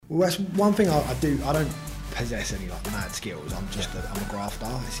Well, that's one thing I do. I don't possess any like mad skills. I'm a grafter.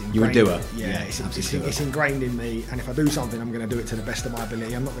 You're a doer. Yeah, it's ingrained in me. And if I do something, I'm going to do it to the best of my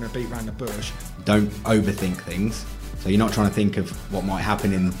ability. I'm not going to beat around the bush. Don't overthink things. So you're not trying to think of what might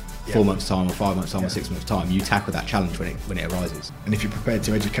happen in 4 months' time or 5 months' time or 6 months' time. You tackle that challenge when it arises. And if you're prepared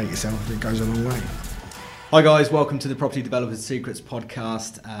to educate yourself, it goes a long way. Hi guys, welcome to the Property Developers Secrets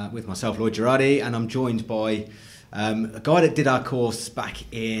podcast with myself, Lloyd Girardi, and I'm joined by a guy that did our course back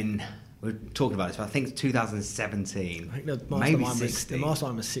in, we're talking about this, but I think it's 2017. I think the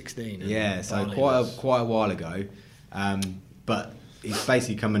mastermind was 16. Yeah, so quite a while ago. But he's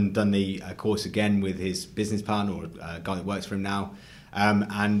basically come and done the course again with his business partner, or a guy that works for him now.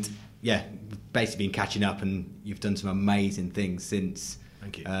 And yeah, basically been catching up, and you've done some amazing things since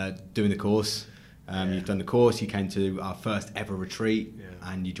doing the course. You've done the course, you came to our first ever retreat,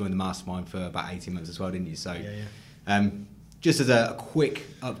 and you joined the mastermind for about 18 months as well, didn't you? So just as a quick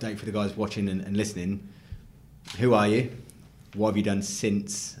update for the guys watching and listening, who are you? What have you done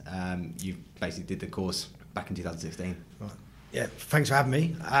since you basically did the course back in 2016? Right. Yeah, thanks for having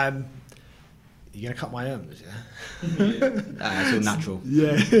me. You're going to cut my arms, yeah? It's all natural.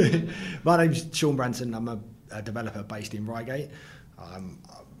 Yeah. My name's Sean Branson. I'm a developer based in Reigate. I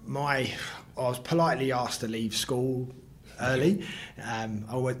was politely asked to leave school early.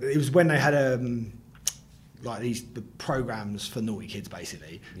 It was when they had the programs for naughty kids,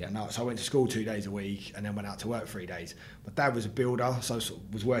 basically. Yeah. And so I went to school 2 days a week and then went out to work 3 days. My dad was a builder, so I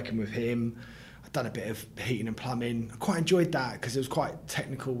was working with him. I'd done a bit of heating and plumbing. I quite enjoyed that because it was quite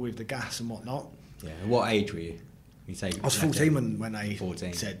technical with the gas and whatnot. Yeah. What age were you? I was 14 when they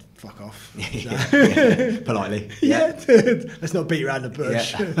said "fuck off." Politely. Yeah. Let's not beat around the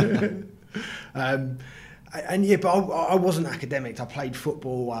bush. Yeah. But I wasn't academic. I played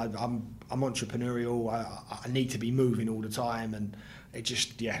football. I'm entrepreneurial. I need to be moving all the time, and it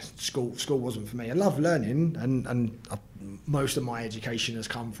just school wasn't for me. I love learning, and most of my education has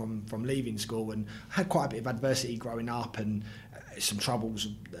come from leaving school, and I had quite a bit of adversity growing up and some troubles,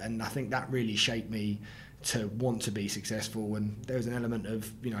 and I think that really shaped me to want to be successful. And there was an element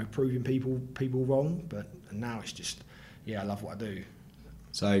of proving people wrong, and now it's just I love what I do.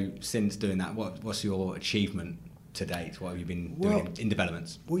 So since doing that, what's your achievement to date? What have you been doing in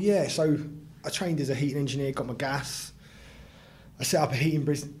developments? Well, yeah, so I trained as a heating engineer, got my gas. I set up a heating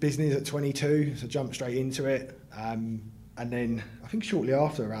business at 22, so jumped straight into it. And then I think shortly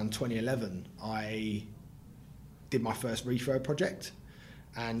after, around 2011, I did my first refurb project.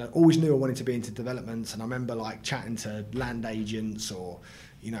 And I always knew I wanted to be into developments, and I remember chatting to land agents or,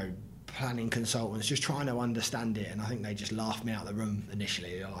 planning consultants, just trying to understand it, and I think they just laughed me out of the room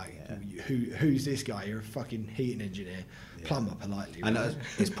initially. They're like, who's this guy? You're a fucking heating engineer. Plumber, politely. And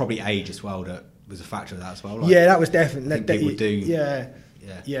it's probably age as well that was a factor of that as well. That was definitely. People do.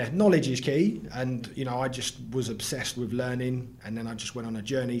 Yeah, knowledge is key, and I just was obsessed with learning, and then I just went on a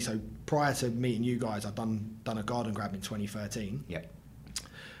journey. So prior to meeting you guys, I'd done a garden grab in 2013. Yeah.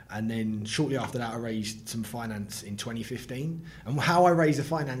 And then shortly after that, I raised some finance in 2015. And how I raised the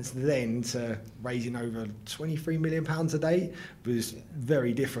finance then to raising over £23 million a day was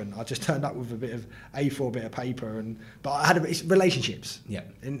very different. I just turned up with a bit of A4 bit of paper, but I had it's relationships. Yeah.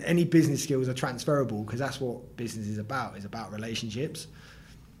 And any business skills are transferable, because that's what business is about relationships.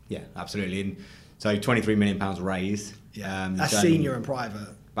 Yeah, absolutely. And so £23 million raised. Yeah, that's senior and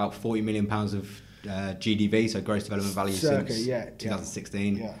private. About £40 million of GDV, so gross development value, since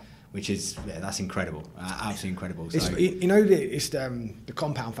 2016, which is that's incredible, absolutely incredible. So it's the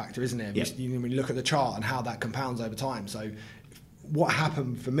compound factor, isn't it? Yeah. When you look at the chart and how that compounds over time. So what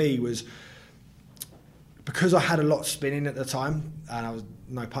happened for me was, because I had a lot spinning at the time, and I was,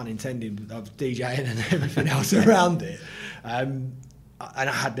 no pun intended, I was DJing and everything else around it, and I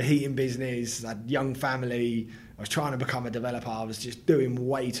had the heating business, I had a young family, I was trying to become a developer, I was just doing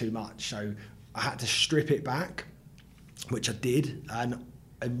way too much, so I had to strip it back, which I did, and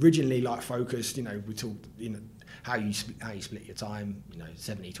originally focused, we talked, how you split your time,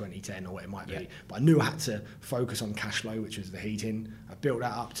 70, 20, 10 or what it might be. But I knew I had to focus on cash flow, which was the heating. I built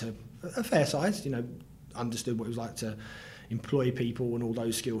that up to a fair size, understood what it was like to employ people and all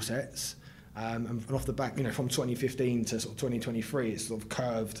those skill sets. And off the back, from 2015 to sort of 2023, it's sort of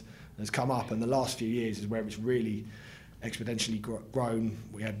curved, has come up, and the last few years is where it's really exponentially grown.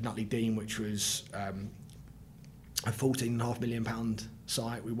 We had Nutley Dean, which was a £14.5 million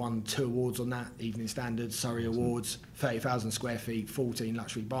site. We won 2 awards on that, Evening Standard, Surrey Awards, 30,000 square feet, 14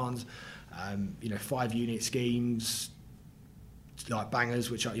 luxury barns, 5 unit schemes, like bangers,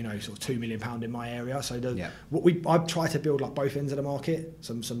 which are sort of £2 million in my area. So I try to build both ends of the market,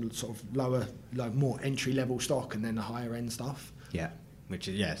 some sort of lower, more entry level stock, and then the higher end stuff. Yeah. which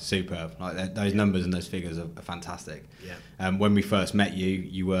is superb. Like those numbers and those figures are fantastic. Yeah. When we first met you,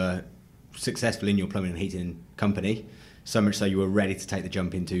 you were successful in your plumbing and heating company, so much so you were ready to take the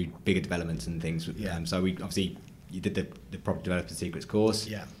jump into bigger developments and things. Yeah. So we obviously you did the Property Developer Secrets course.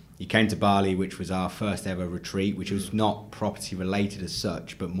 Yeah. You came to Bali, which was our first ever retreat, which was not property related as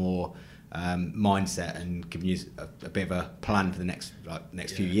such, but more mindset and giving you a bit of a plan for the next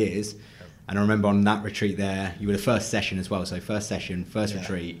few years. And I remember on that retreat there, you were the first session as well. So first session, first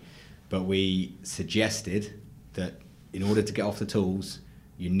retreat, but we suggested that in order to get off the tools,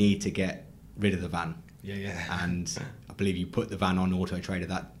 you need to get rid of the van. Yeah. And I believe you put the van on Auto Trader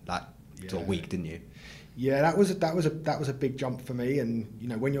that sort of week, didn't you? Yeah, that was a big jump for me. And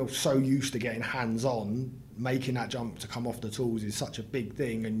when you're so used to getting hands on, making that jump to come off the tools is such a big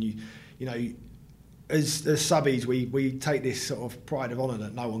thing. And you know, as subbies, we take this sort of pride of honour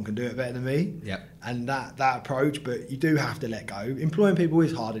that no one can do it better than me. Yep. And that approach, but you do have to let go. Employing people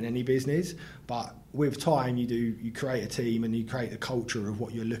is hard in any business, but with time you create a team and you create a culture of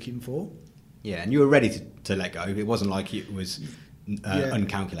what you're looking for. Yeah, and you were ready to let go. It wasn't like it was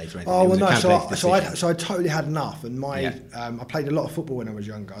uncalculated or anything. Oh, it was well, a no. calculated So I totally had enough, and I played a lot of football when I was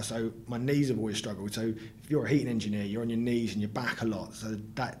younger. So my knees have always struggled. So if you're a heating engineer, you're on your knees and your back a lot. So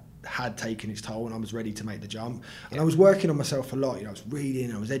that had taken its toll, and I was ready to make the jump. And I was working on myself a lot. I was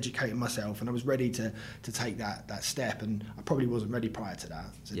reading, I was educating myself, and I was ready to take that step. And I probably wasn't ready prior to that.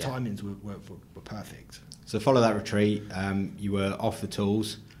 So timings were perfect. So follow that retreat. You were off the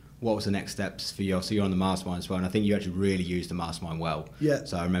tools. What was the next steps for you? So you're on the mastermind as well, and I think you actually really used the mastermind well. Yeah.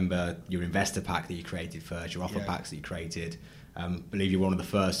 So I remember your investor pack that you created first, your offer packs that you created. I believe you were one of the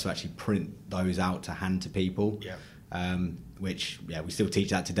first to actually print those out to hand to people. Yeah. Which we still teach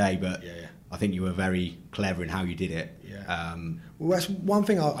that today, but I think you were very clever in how you did it. Yeah. Well, that's one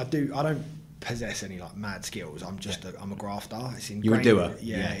thing I do. I don't possess any mad skills. I'm just I'm a grafter. It's ingrained. You're a doer.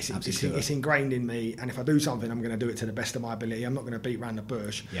 It's ingrained in me. And if I do something, I'm going to do it to the best of my ability. I'm not going to beat around the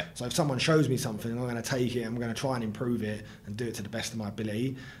bush. Yeah. So if someone shows me something, I'm going to take it. I'm going to try and improve it and do it to the best of my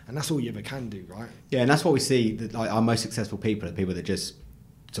ability. And that's all you ever can do, right? Yeah, and that's what we see. That our most successful people are people that just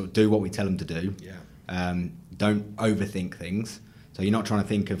sort of do what we tell them to do. Yeah. Don't overthink things. So you're not trying to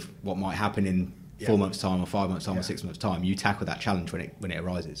think of what might happen in 4 months' time or 5 months' time or 6 months' time. You tackle that challenge when it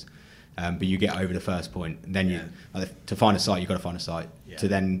arises. But you get over the first point. And then to find a site, you've got to find a site. Yeah. To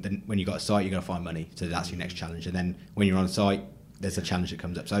then when you've got a site, you've got to find money. So that's your next challenge. And then when you're on site, there's a challenge that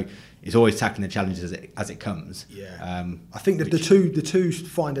comes up. So it's always tackling the challenges as it comes. Yeah. I think that the two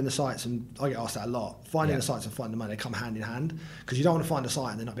finding the sites, and I get asked that a lot, finding the sites and finding the money, they come hand in hand, because you don't want to find a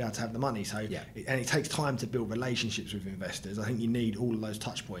site and then not be able to have the money. So and it takes time to build relationships with investors. I think you need all of those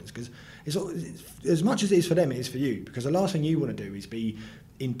touch points, because it's as much as it is for them, it is for you, because the last thing you want to do is be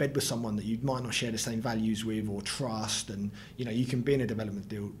in bed with someone that you might not share the same values with or trust. And you can be in a development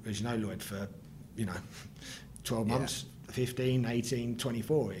deal, as you know, Lloyd, for 12 months, 15, 18,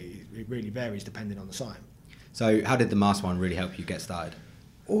 24. It really varies depending on the site. So how did the mastermind really help you get started?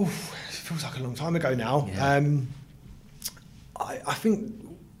 Oh, it feels like a long time ago now. Yeah. I think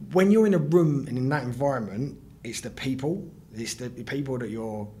when you're in a room and in that environment, it's the people that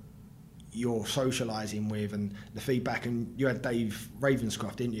you're socialising with, and the feedback. And you had Dave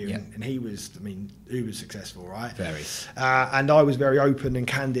Ravenscroft, didn't you? Yeah. And he was, uber successful, right? Very. And I was very open and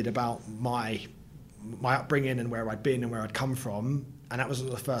candid about my upbringing and where I'd been and where I'd come from. And that was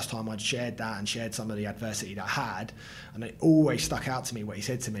the first time I'd shared that and shared some of the adversity that I had. And it always stuck out to me. What he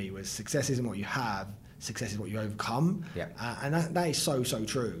said to me was, success isn't what you have, success is what you overcome. Yeah. And that is so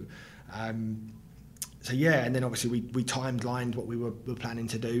true. So and then obviously we timelined what we were planning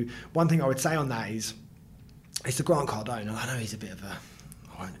to do. One thing I would say on that is, it's the Grant Cardone. I know he's a bit of a,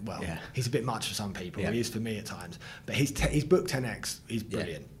 he's a bit much for some people. He is for me at times. But his book 10X is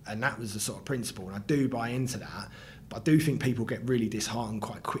brilliant, and that was the sort of principle. And I do buy into that, but I do think people get really disheartened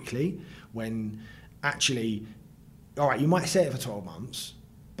quite quickly when actually, all right, you might set it for 12 months.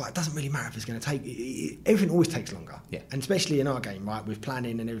 But it doesn't really matter if it's going to take. Everything always takes longer, and especially in our game, right, with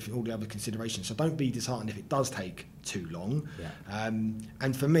planning and everything, all the other considerations. So don't be disheartened if it does take too long.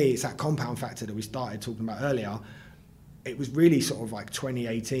 And for me, it's that compound factor that we started talking about earlier. It was really sort of like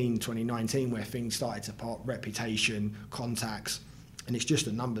 2018, 2019 where things started to pop, reputation, contacts, and it's just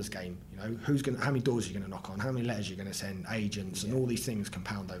a numbers game. How many doors are you going to knock on, how many letters you're going to send, agents, and all these things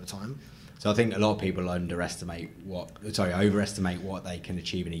compound over time. So I think a lot of people overestimate what they can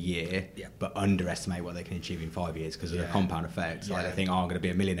achieve in a year, but underestimate what they can achieve in 5 years because of the compound effect. Like they think, I'm going to be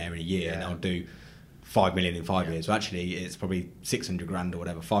a millionaire in a year and I'll do 5 million in 5 years. Well, actually, it's probably 600 grand or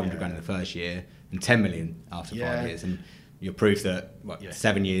whatever, 500 grand in the first year and 10 million after 5 years. And you're proof that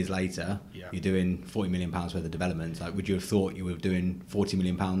 7 years later Yeah. you're doing £40 million worth of developments. Like, would you have thought you were doing £40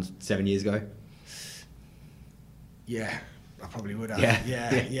 million 7 years ago? Yeah, I probably would have.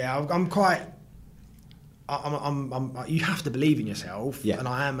 Yeah. I'm quite. You have to believe in yourself, Yeah. and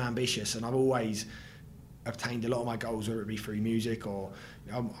I am ambitious, and I've always obtained a lot of my goals, whether it be through music or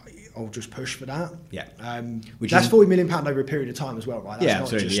I'll just push for that. Yeah. That's £40 million over a period of time as well, right?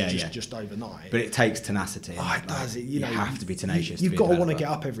 That's not absolutely. just overnight. But it takes tenacity. It does. You have to be tenacious. You've to got be to a want to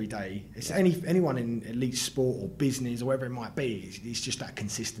developer. get up every day. It's anyone in elite sport or business or whatever it might be. It's just that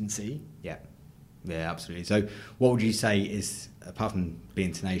consistency. Yeah. Yeah, absolutely. So what would you say is, apart from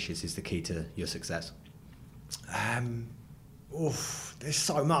being tenacious, is the key to your success? There's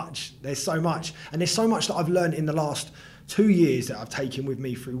so much, and there's so much that I've learned in the last 2 years that I've taken with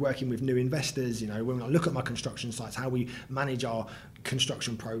me through working with new investors. When I look at my construction sites, how we manage our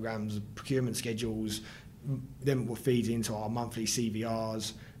construction programs, procurement schedules, then what feeds into our monthly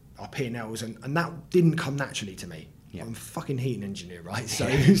CVRs, our P&Ls, and that didn't come naturally to me. Yeah. I'm a fucking heating engineer, right? So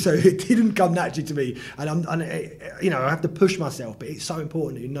it didn't come naturally to me, and I have to push myself. But it's so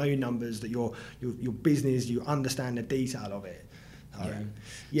important that you know your numbers, that your business, you understand the detail of it.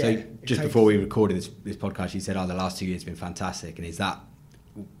 So just before we recorded this podcast, you said, "Oh, the last 2 years have been fantastic," and is that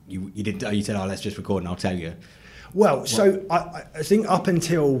you did? You said, "Oh, let's just record and I'll tell you." Well, so I think up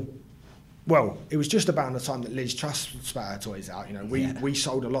until. Well, it was just about the time that Liz Truss spat her toys out. We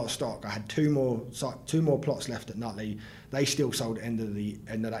sold a lot of stock. I had two more plots left at Nutley. They still sold at the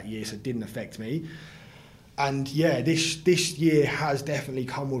end of that year, so it didn't affect me. And yeah, this year has definitely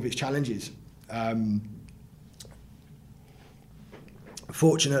come with its challenges.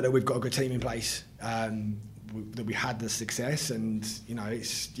 Fortunate that we've got a good team in place. That we had the success, and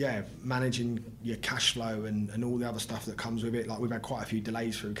it's managing your cash flow and all the other stuff that comes with it. Like, we've had quite a few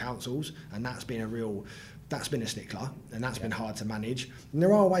delays through councils, and that's been a stickler, and that's been hard to manage. And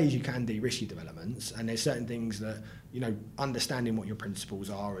there are ways you can de-risk your developments, and there's certain things that understanding what your principles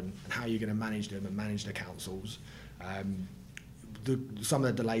are and how you're going to manage them and manage the councils. Some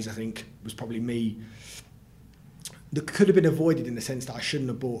of the delays, I think, was probably me. That could have been avoided in the sense that I shouldn't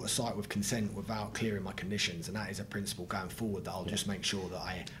have bought a site with consent without clearing my conditions, and that is a principle going forward that I'll just make sure that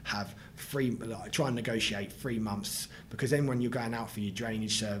I have try and negotiate 3 months, because then when you're going out for your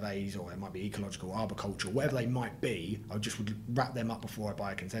drainage surveys, or it might be ecological, arboricultural, whatever they might be, I just would wrap them up before I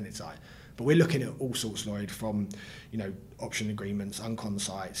buy a consented site. But we're looking at all sorts, Lloyd, from option agreements, uncon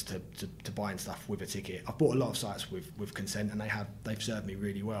sites to buying stuff with a ticket. I've bought a lot of sites with consent, and they've served me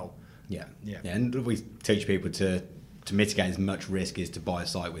really well. Yeah. And we teach people to mitigate as much risk is to buy a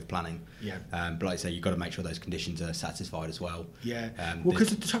site with planning. But like I say, you've got to make sure those conditions are satisfied as well.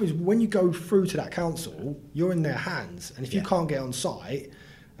 Because the trouble is, when you go through to that council, you're in their hands, and if you can't get on site,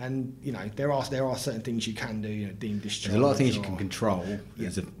 and there are certain things you can do, deem discharge. There's a lot of things you can control.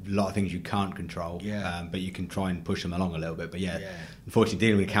 There's a lot of things you can't control. But you can try and push them along a little bit. But unfortunately,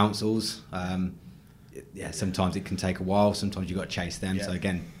 dealing with councils, sometimes it can take a while. Sometimes you've got to chase them. So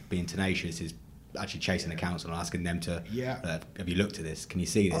again, being tenacious is actually chasing the council and asking them to have you looked at this, can you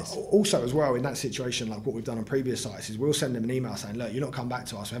see this? Also as well, in that situation, like what we've done on previous sites, is we'll send them an email saying, look, you're not come back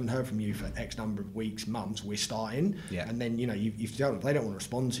to us, we haven't heard from you for X number of weeks, months, we're starting. And then if they don't want to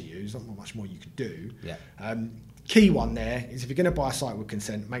respond to you, there's not much more you could do. Key one there is, if you're going to buy a site with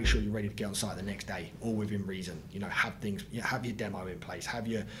consent, make sure you're ready to get on site the next day, all within reason. Have your demo in place, have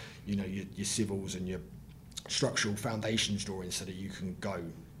your civils and your structural foundations drawings, so that you can go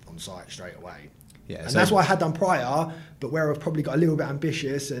on site straight away. And that's what I had done prior, but where I've probably got a little bit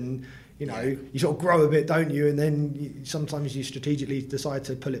ambitious, and you sort of grow a bit, don't you? And then sometimes you strategically decide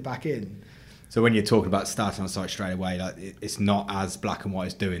to pull it back in. So when you're talking about starting on site straight away, like, it's not as black and white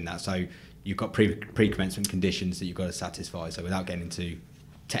as doing that. So you've got pre-commencement conditions that you've got to satisfy. So without getting into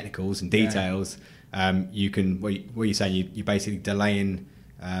technicals and details, you can. What you're saying, you're basically delaying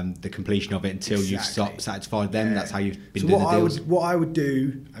the completion of it until you've satisfied them. That's how you've been doing the deals. What I would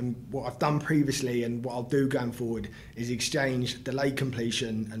do, and what I've done previously, and what I'll do going forward, is exchange delayed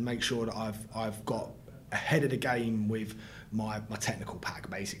completion and make sure that I've got ahead of the game with my technical pack,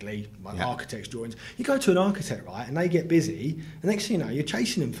 basically, my architect's drawings. You go to an architect, right, and they get busy, and next thing you know, you're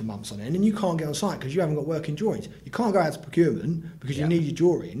chasing them for months on end, and you can't get on site because you haven't got working drawings. You can't go out to procurement because you need your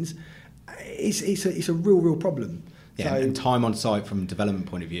drawings. It's a real problem. And time on site from a development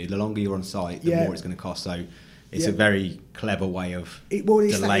point of view, the longer you're on site, the more it's going to cost. So it's a very clever way of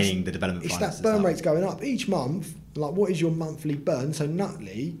delaying the development finance. It's that burn rate's going up each month. Like, what is your monthly burn? So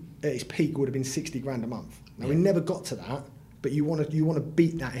Nutley, at its peak, would have been 60 grand a month. Now, we never got to that, but you want to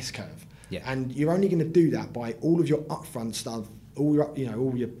beat that S curve. And you're only going to do that by all of your upfront stuff all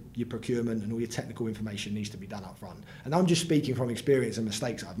your procurement and all your technical information needs to be done up front. And I'm just speaking from experience and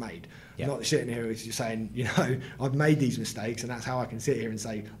mistakes I've made. Yeah. I'm not sitting here just saying, I've made these mistakes, and that's how I can sit here and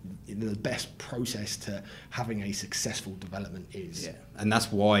say the best process to having a successful development is. Yeah, and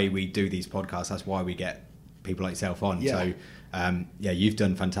that's why we do these podcasts. That's why we get people like yourself on. Yeah. So, you've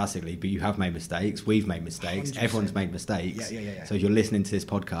done fantastically, but you have made mistakes. We've made mistakes. 100%. Everyone's made mistakes. Yeah. So if you're listening to this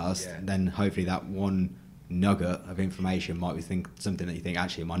podcast, Yeah. then hopefully that one nugget of information might be something that you think,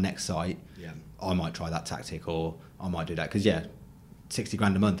 actually, my next site, I might try that tactic, or I might do that. Because 60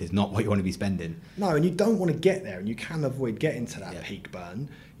 grand a month is not what you want to be spending. No, and you don't want to get there, and you can avoid getting to that peak burn.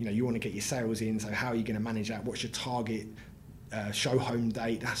 You want to get your sales in, so how are you going to manage that? What's your target show home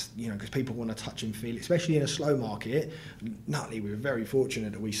date? That's, because people want to touch and feel, especially in a slow market. Nutley, we were very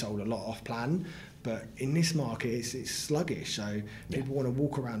fortunate that we sold a lot off plan, but in this market, it's sluggish, so people want to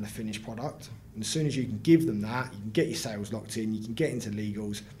walk around the finished product. And as soon as you can give them that, you can get your sales locked in, you can get into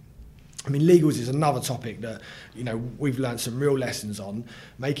legals. I mean, legals is another topic that, we've learned some real lessons on,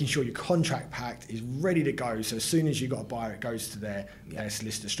 making sure your contract pack is ready to go. So as soon as you've got a buyer, it goes to their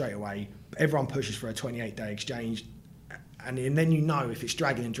solicitor straight away. Everyone pushes for a 28-day exchange. And then if it's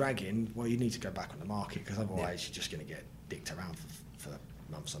dragging, well, you need to go back on the market, because otherwise you're just going to get dicked around for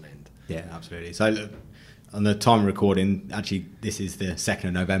months on end. Yeah, absolutely. So look, on the time of recording, actually, this is the 2nd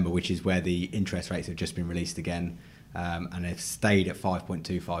of November, which is where the interest rates have just been released again. And they've stayed at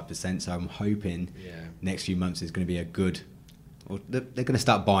 5.25%. So I'm hoping next few months is going to be a good... Well, they're going to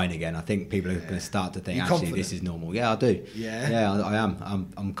start buying again. I think people are going to start to think, You're actually, confident? this is normal. Yeah, I do. Yeah? I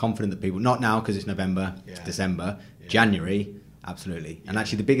am. I'm confident that people... Not now, because it's November, it's December. Yeah. January, absolutely. And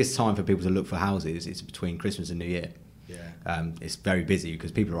actually, the biggest time for people to look for houses is between Christmas and New Year. It's very busy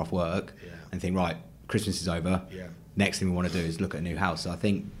because people are off work and think, right, Christmas is over. Next thing we want to do is look at a new house. So I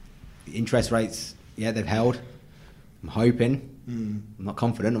think the interest rates, they've held. I'm hoping. I'm not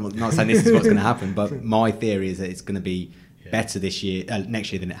confident. I'm not saying this is what's going to happen, but my theory is that it's going to be better this year,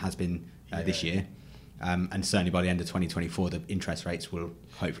 next year than it has been this year. And certainly by the end of 2024, the interest rates will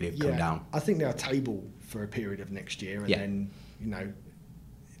hopefully have come down. I think they're table for a period of next year, and then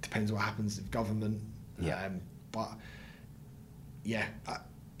it depends what happens with government. Are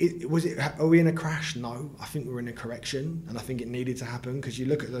we in a crash? No, I think we're in a correction, and I think it needed to happen, because you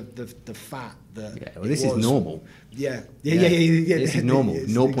look at the fact that this is normal. This is normal.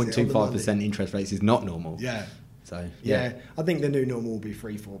 0.25% interest rates is not normal. So I think the new normal will be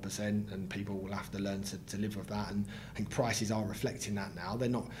 3-4%, and people will have to learn to live with that. And I think prices are reflecting that now. They're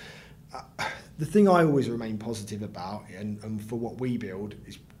not. The thing I always remain positive about, and for what we build,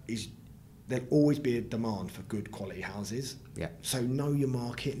 is there'll always be a demand for good quality houses. So know your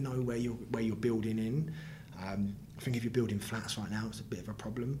market, know where you're building in. I think if you're building flats right now, it's a bit of a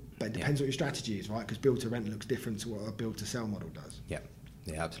problem. But it depends what your strategy is, right? Because build to rent looks different to what a build to sell model does. Yeah,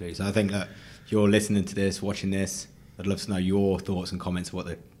 absolutely. So I think that if you're listening to this, watching this, I'd love to know your thoughts and comments of what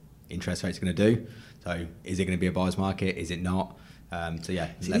the interest rate's going to do. So is it going to be a buyer's market? Is it not?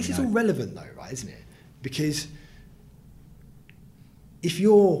 This is all relevant though, right? Isn't it? Because if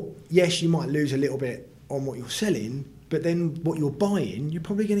you might lose a little bit on what you're selling, but then what you're buying, you're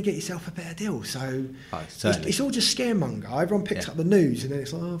probably going to get yourself a better deal. So it's all just scaremonger. Everyone picks up the news and then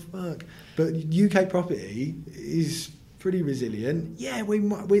it's like, oh fuck. But UK property is pretty resilient.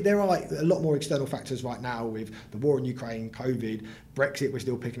 There are a lot more external factors right now with the war in Ukraine, COVID, Brexit. We're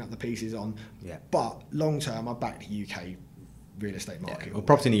still picking up the pieces on. But long term, I back the UK real estate market. Well,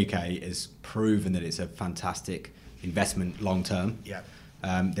 property in the UK has proven that it's a fantastic investment long term.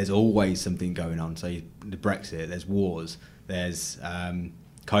 There's always something going on. So the Brexit, there's wars, there's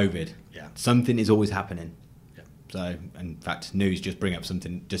COVID. Something is always happening. So in fact, news just bring up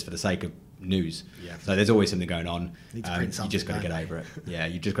something just for the sake of news. So there's always something going on. You just got to get over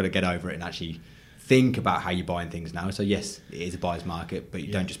it. You just got to get over it and actually think about how you're buying things now. So yes, it is a buyer's market, but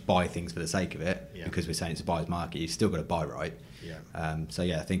you don't just buy things for the sake of it because we're saying it's a buyer's market. You've still got to buy right. I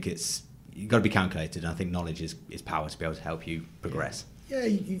think you've got to be calculated, and I think knowledge is power to be able to help you progress.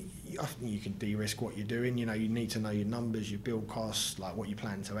 I think you can de-risk what you're doing. You need to know your numbers, your build costs, like what you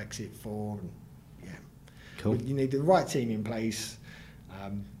plan to exit for. Cool. You need the right team in place,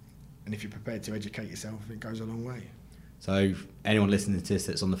 and if you're prepared to educate yourself, it goes a long way. So anyone listening to this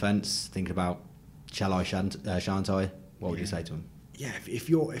that's on the fence, thinking about shall I, shan't I? What would you say to them? If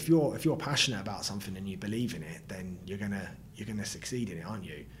you're passionate about something and you believe in it, then you're gonna succeed in it, aren't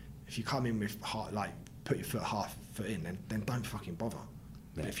you? If you come in with put your half foot in, then don't fucking bother.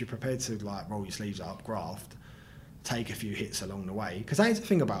 But if you're prepared to roll your sleeves up, graft, take a few hits along the way, because that is the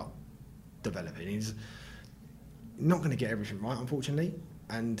thing about developing, is you're not going to get everything right, unfortunately.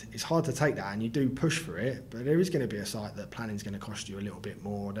 and it's hard to take that, and you do push for it, but there is going to be a site that planning's going to cost you a little bit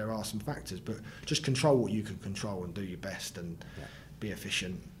more. There are some factors, but just control what you can control and do your best, and be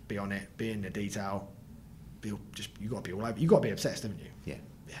efficient, be on it, be in the detail. You got to be all over. You got to be obsessed, haven't you?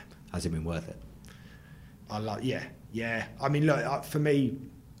 Yeah. Has it been worth it? Yeah. I mean, look, for me,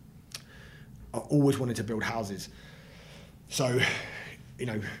 I always wanted to build houses. So,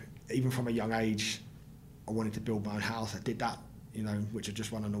 even from a young age, I wanted to build my own house. I did that, which I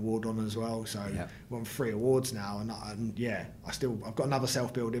just won an award on as well. So I won 3 awards now, and I've got another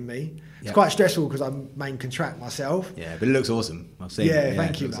self-build in me. It's quite stressful because I main contract myself. Yeah, but it looks awesome. I've seen it. Yeah,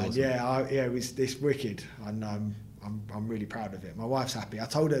 thank you, man. Awesome. It was wicked, and I'm really proud of it. My wife's happy. I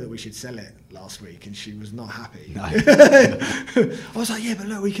told her that we should sell it last week, and she was not happy. No. I was like, yeah, but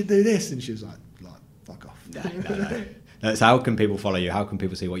look, we could do this, and she was like fuck off. No. So how can people follow you? How can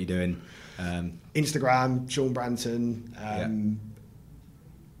people see what you're doing? Instagram, Sean Branton.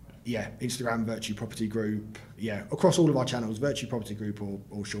 Instagram, Virtue Property Group. Yeah, across all of our channels, Virtue Property Group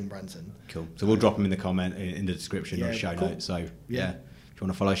or Sean Branton. Cool. So we'll drop them in the description or show notes. So if you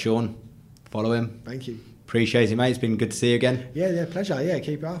want to follow Sean, follow him. Thank you. Appreciate it, mate. It's been good to see you again. Yeah, pleasure. Yeah,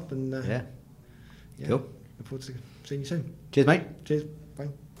 keep it up, and cool. Look forward to seeing you soon. Cheers, mate. Cheers. Bye.